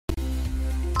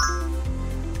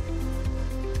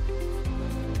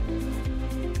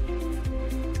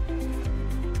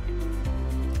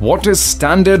What is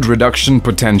standard reduction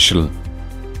potential?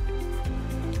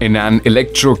 In an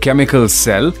electrochemical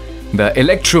cell, the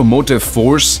electromotive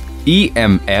force,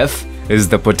 EMF, is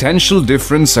the potential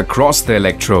difference across the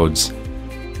electrodes.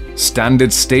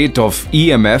 Standard state of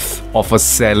EMF of a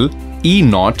cell,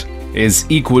 E0, is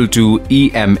equal to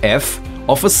EMF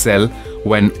of a cell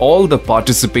when all the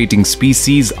participating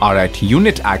species are at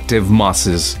unit active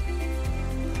masses.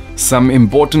 Some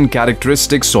important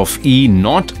characteristics of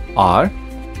E0 are: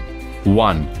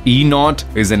 1. E0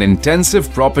 is an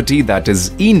intensive property, that is,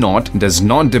 E0 does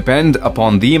not depend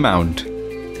upon the amount.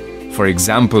 For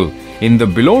example, in the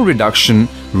below reduction,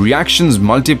 reactions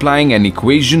multiplying an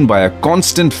equation by a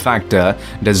constant factor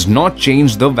does not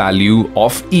change the value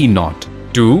of E0.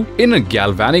 2. In a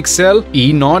galvanic cell,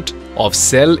 E0 of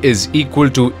cell is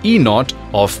equal to E0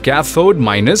 of cathode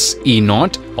minus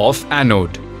E0 of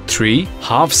anode. 3.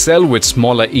 Half cell with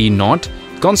smaller E0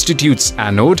 constitutes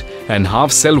anode and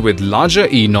half cell with larger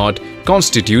E0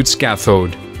 constitutes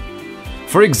cathode.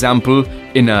 For example,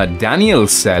 in a Daniell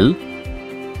cell,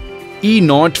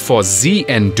 E0 for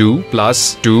Zn2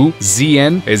 plus 2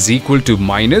 Zn is equal to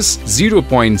minus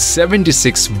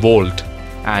 0.76 volt,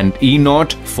 and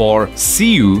E0 for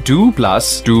Cu2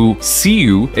 plus 2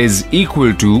 Cu is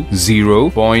equal to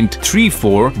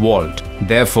 0.34 volt.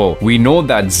 Therefore, we know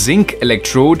that zinc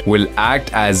electrode will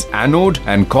act as anode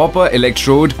and copper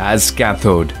electrode as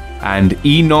cathode, and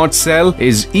E0 cell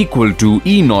is equal to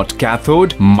E0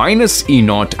 cathode minus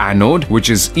E0 anode, which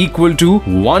is equal to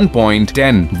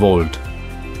 1.10 volt.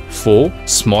 4.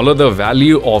 Smaller the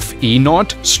value of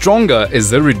E0, stronger is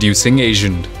the reducing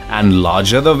agent, and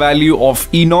larger the value of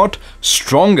E0,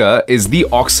 stronger is the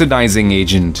oxidizing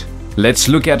agent. Let's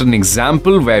look at an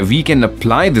example where we can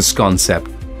apply this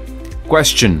concept.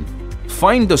 Question: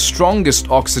 find the strongest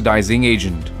oxidizing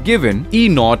agent. Given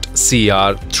E0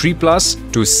 Cr3 plus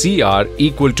to Cr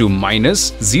equal to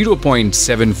minus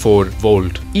 0.74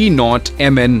 volt, E0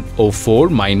 MnO4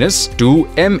 minus 2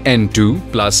 Mn2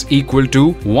 plus equal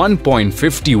to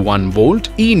 1.51 volt,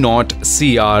 E0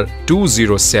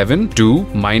 Cr207 to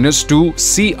minus 2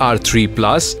 Cr3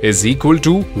 plus is equal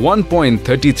to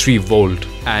 1.33 volt,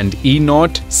 and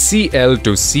E0 Cl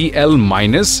to Cl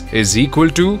minus is equal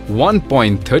to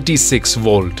 1.36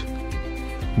 volt.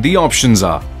 The options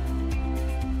are: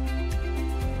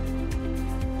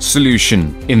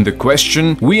 solution. In the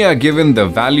question, we are given the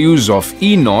values of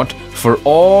E0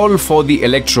 for the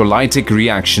electrolytic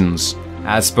reactions.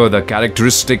 As per the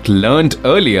characteristic learnt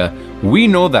earlier, we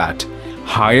know that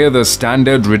higher the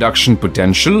standard reduction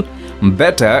potential,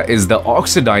 better is the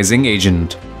oxidizing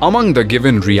agent. Among the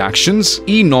given reactions,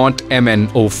 E0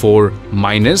 MnO4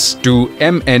 minus to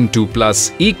Mn2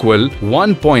 plus equal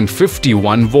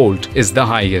 1.51 volt is the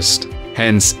highest.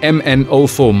 Hence,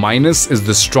 MnO4 minus is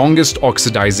the strongest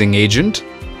oxidizing agent.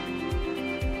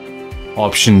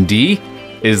 Option D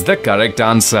is the correct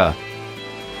answer.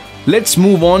 Let's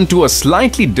move on to a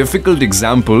slightly difficult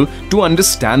example to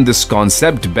understand this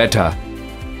concept better.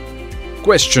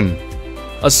 Question: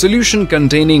 a solution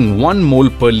containing 1 mole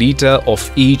per liter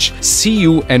of each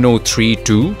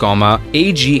CuNO32,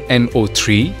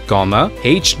 AgNO3,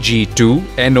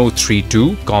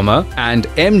 Hg2NO32, and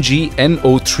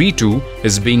MgNO32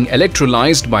 is being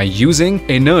electrolyzed by using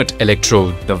inert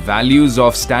electrode. The values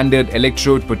of standard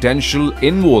electrode potential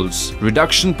in volts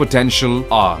reduction potential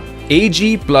are: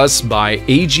 Ag plus by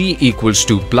Ag equals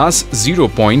to plus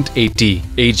 0.80,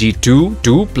 Ag2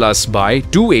 2 plus by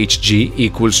 2Hg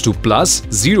equals to plus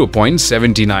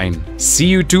 0.79,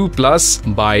 Cu2 plus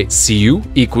by Cu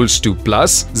equals to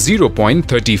plus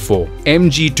 0.34,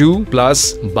 Mg2 plus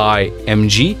by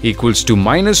Mg equals to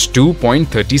minus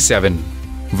 2.37.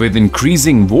 With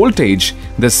increasing voltage,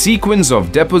 the sequence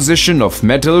of deposition of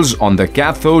metals on the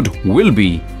cathode will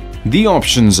be. The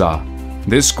options are: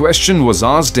 this question was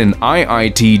asked in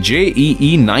IIT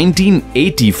JEE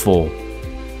 1984.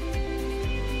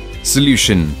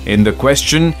 Solution. In the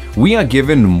question, we are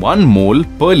given 1 mole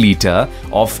per liter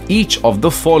of each of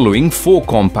the following 4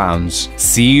 compounds: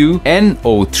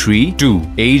 CuNO3 2,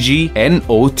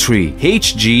 AgNO3,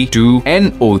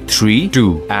 Hg2NO3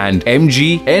 2, and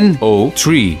MgNO3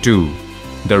 2.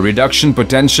 The reduction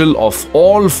potential of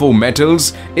all 4 metals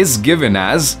is given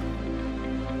as: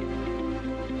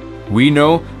 we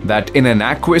know that in an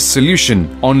aqueous solution,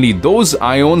 only those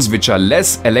ions which are less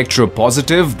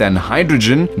electropositive than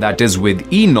hydrogen, that is with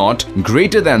E0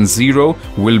 greater than 0,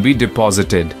 will be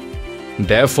deposited.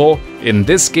 Therefore, in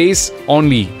this case,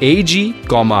 only Ag,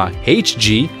 Hg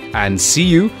and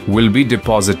Cu will be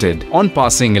deposited on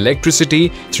passing electricity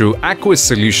through aqueous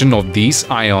solution of these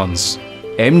ions.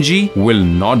 Mg will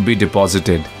not be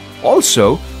deposited.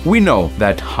 Also, we know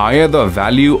that higher the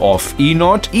value of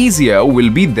E0, easier will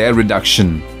be their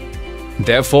reduction.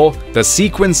 Therefore, the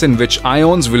sequence in which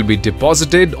ions will be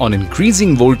deposited on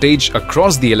increasing voltage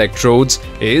across the electrodes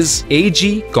is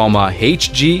Ag,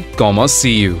 Hg,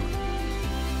 Cu.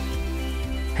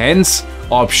 Hence,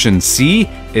 option C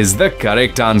is the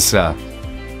correct answer.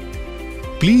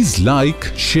 Please like,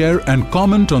 share and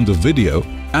comment on the video,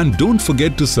 and don't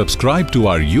forget to subscribe to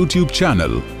our YouTube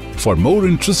channel. For more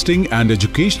interesting and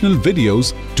educational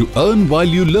videos to earn while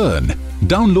you learn,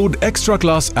 download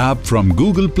Extraclass app from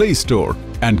Google Play Store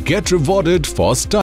and get rewarded for studying.